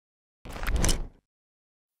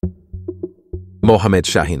Mohamed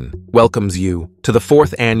Shahin welcomes you to the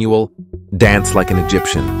 4th annual Dance Like an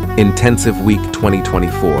Egyptian Intensive Week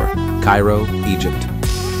 2024, Cairo, Egypt.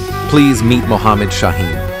 Please meet Mohamed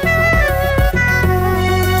Shahin,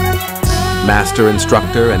 master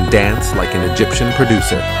instructor and dance like an Egyptian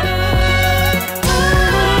producer.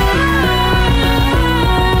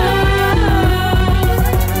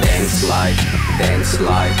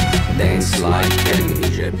 Dance like an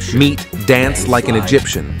Egyptian. Meet Dance Like an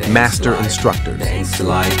Egyptian master instructors. Dance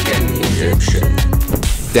like an Egyptian.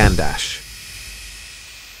 Dandash,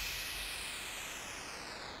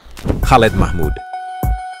 Khaled Mahmoud,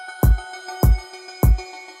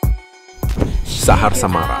 Sahar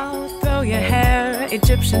Samara, Throw your hair,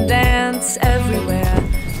 Egyptian dance everywhere.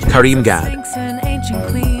 Kareem GAD, Sphinx and ancient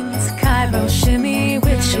queens, Cairo Shimmy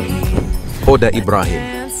with Shahin. Hoda Ibrahim.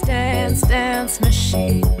 Dance, dance, dance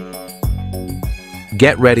machine.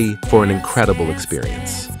 Get ready for an incredible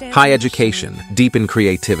experience. High education, deep in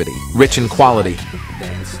creativity, rich in quality.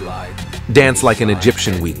 Dance Like an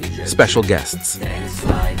Egyptian Week. Special guests: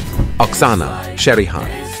 Oksana, Sherihan,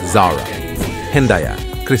 Zara, Hindaya,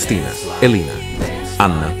 Christina, Elena,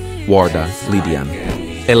 Anna, Warda, Lydian,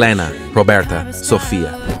 Elena, Roberta,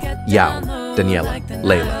 Sofia, Yao, Daniela,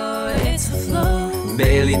 Layla.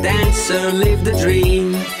 Belly dancer, live the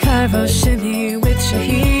dream. Cairo Shimmy with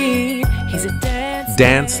Shahin. He's a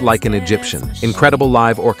Dance Like an Egyptian. Incredible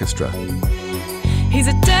live orchestra. He's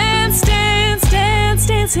a dancing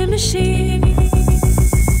machine.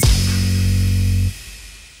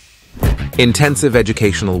 Intensive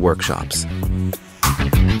educational workshops.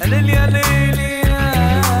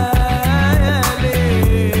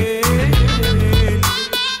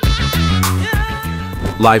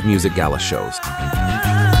 Live music gala shows.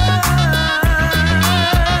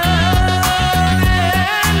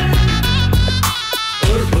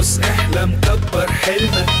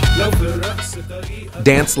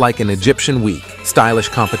 Dance Like an Egyptian Week. Stylish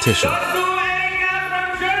competition.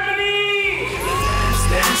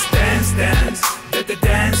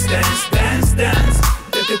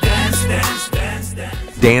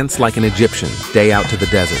 Dance Like an Egyptian. Day out to the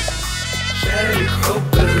desert.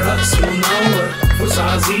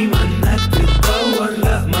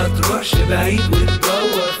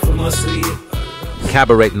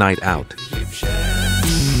 Cabaret night out.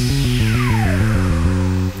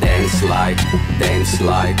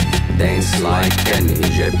 Dance like an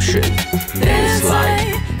Egyptian.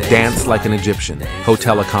 Dance Like an Egyptian.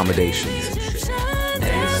 Hotel accommodations.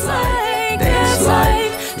 Dance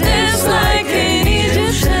like an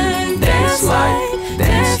Egyptian.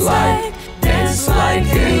 Dance like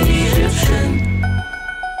an Egyptian.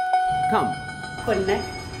 Come, connect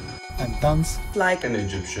and dance like an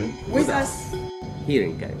Egyptian with us here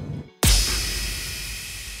in Cairo.